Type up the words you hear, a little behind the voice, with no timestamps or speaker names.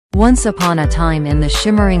Once upon a time, in the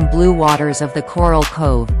shimmering blue waters of the Coral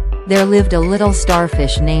Cove, there lived a little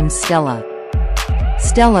starfish named Stella.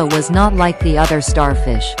 Stella was not like the other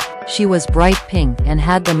starfish. She was bright pink and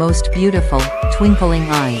had the most beautiful, twinkling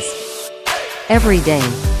eyes. Every day,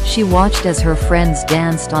 she watched as her friends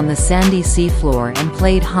danced on the sandy seafloor and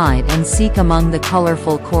played hide and seek among the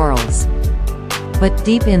colorful corals. But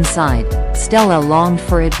deep inside, Stella longed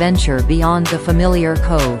for adventure beyond the familiar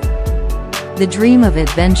cove. The dream of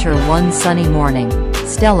adventure. One sunny morning,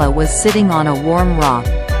 Stella was sitting on a warm rock,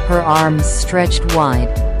 her arms stretched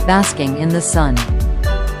wide, basking in the sun.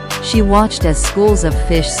 She watched as schools of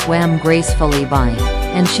fish swam gracefully by,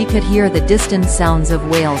 and she could hear the distant sounds of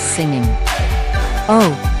whales singing.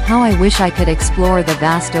 "Oh, how I wish I could explore the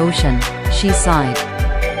vast ocean," she sighed.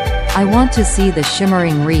 "I want to see the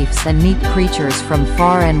shimmering reefs and meet creatures from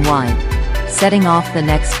far and wide." Setting off the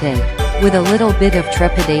next day, with a little bit of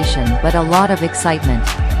trepidation but a lot of excitement,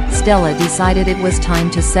 Stella decided it was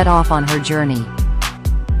time to set off on her journey.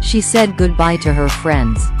 She said goodbye to her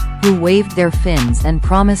friends, who waved their fins and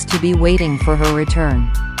promised to be waiting for her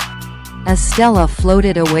return. As Stella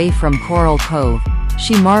floated away from Coral Cove,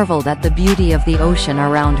 she marveled at the beauty of the ocean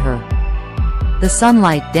around her. The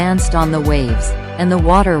sunlight danced on the waves, and the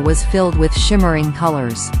water was filled with shimmering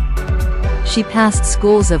colors. She passed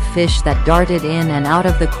schools of fish that darted in and out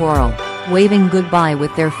of the coral, waving goodbye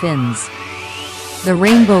with their fins. The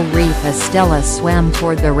Rainbow Reef. As Stella swam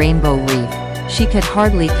toward the Rainbow Reef, she could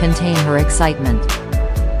hardly contain her excitement.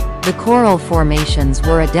 The coral formations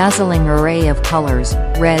were a dazzling array of colors: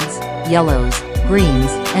 reds, yellows,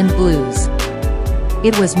 greens, and blues.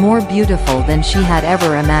 It was more beautiful than she had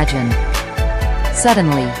ever imagined.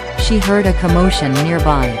 Suddenly, she heard a commotion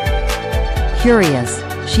nearby. Curious,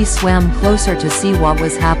 she swam closer to see what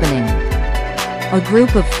was happening. A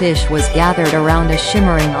group of fish was gathered around a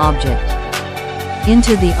shimmering object.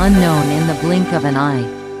 Into the unknown. In the blink of an eye,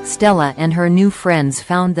 Stella and her new friends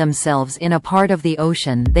found themselves in a part of the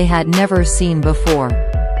ocean they had never seen before.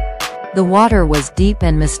 The water was deep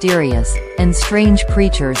and mysterious, and strange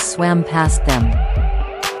creatures swam past them.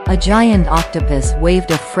 A giant octopus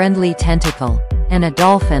waved a friendly tentacle, and a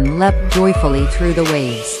dolphin leapt joyfully through the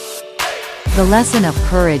waves. The lesson of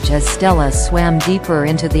courage. As Stella swam deeper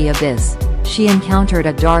into the abyss, she encountered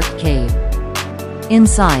a dark cave.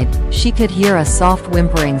 Inside, she could hear a soft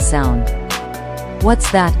whimpering sound.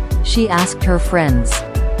 "What's that?" she asked her friends.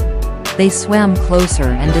 They swam closer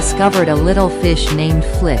and discovered a little fish named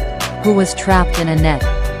Flick, who was trapped in a net.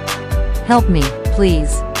 "Help me,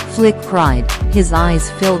 please," Flick cried, his eyes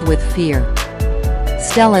filled with fear.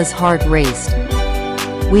 Stella's heart raced.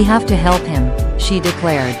 "We have to help him," she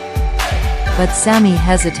declared. But Sammy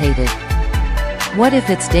hesitated. "What if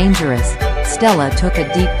it's dangerous?" Stella took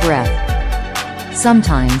a deep breath.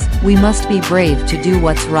 "Sometimes, we must be brave to do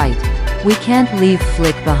what's right. We can't leave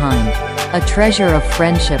Flick behind." A treasure of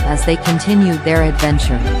friendship. As they continued their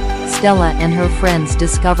adventure, Stella and her friends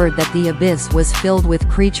discovered that the abyss was filled with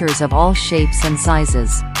creatures of all shapes and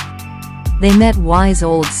sizes. They met wise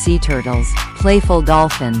old sea turtles, playful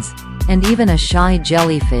dolphins, and even a shy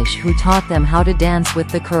jellyfish who taught them how to dance with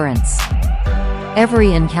the currents.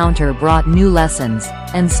 Every encounter brought new lessons,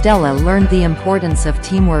 and Stella learned the importance of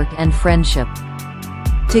teamwork and friendship.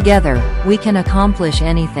 "Together, we can accomplish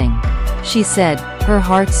anything," she said, her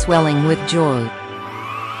heart swelling with joy.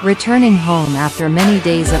 Returning home after many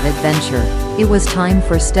days of adventure, it was time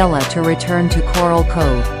for Stella to return to Coral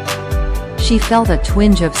Cove. She felt a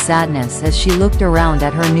twinge of sadness as she looked around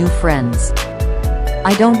at her new friends.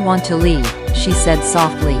 "I don't want to leave," she said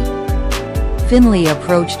softly. Finley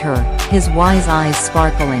approached her, his wise eyes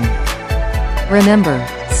sparkling. "Remember,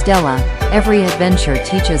 Stella, every adventure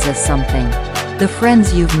teaches us something. The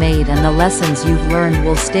friends you've made and the lessons you've learned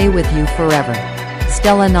will stay with you forever."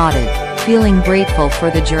 Stella nodded, feeling grateful for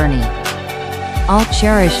the journey. "I'll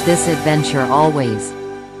cherish this adventure always."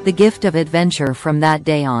 The gift of adventure. From that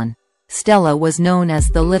day on, Stella was known as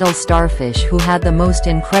the little starfish who had the most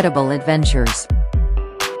incredible adventures.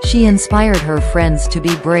 She inspired her friends to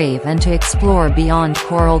be brave and to explore beyond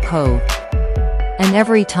Coral Cove. And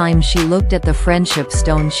every time she looked at the friendship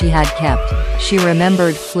stone she had kept, she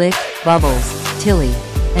remembered Flick, Bubbles, Tilly,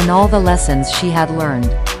 and all the lessons she had learned.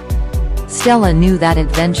 Stella knew that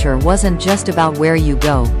adventure wasn't just about where you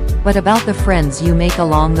go, but about the friends you make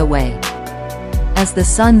along the way. As the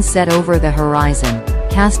sun set over the horizon,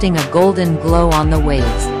 casting a golden glow on the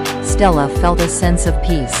waves, Stella felt a sense of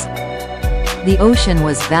peace. The ocean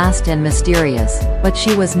was vast and mysterious, but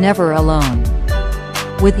she was never alone.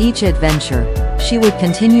 With each adventure, she would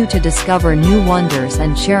continue to discover new wonders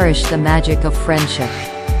and cherish the magic of friendship.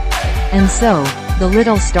 And so, The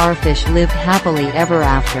little starfish lived happily ever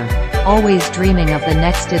after, always dreaming of the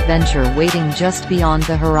next adventure waiting just beyond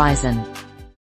the horizon.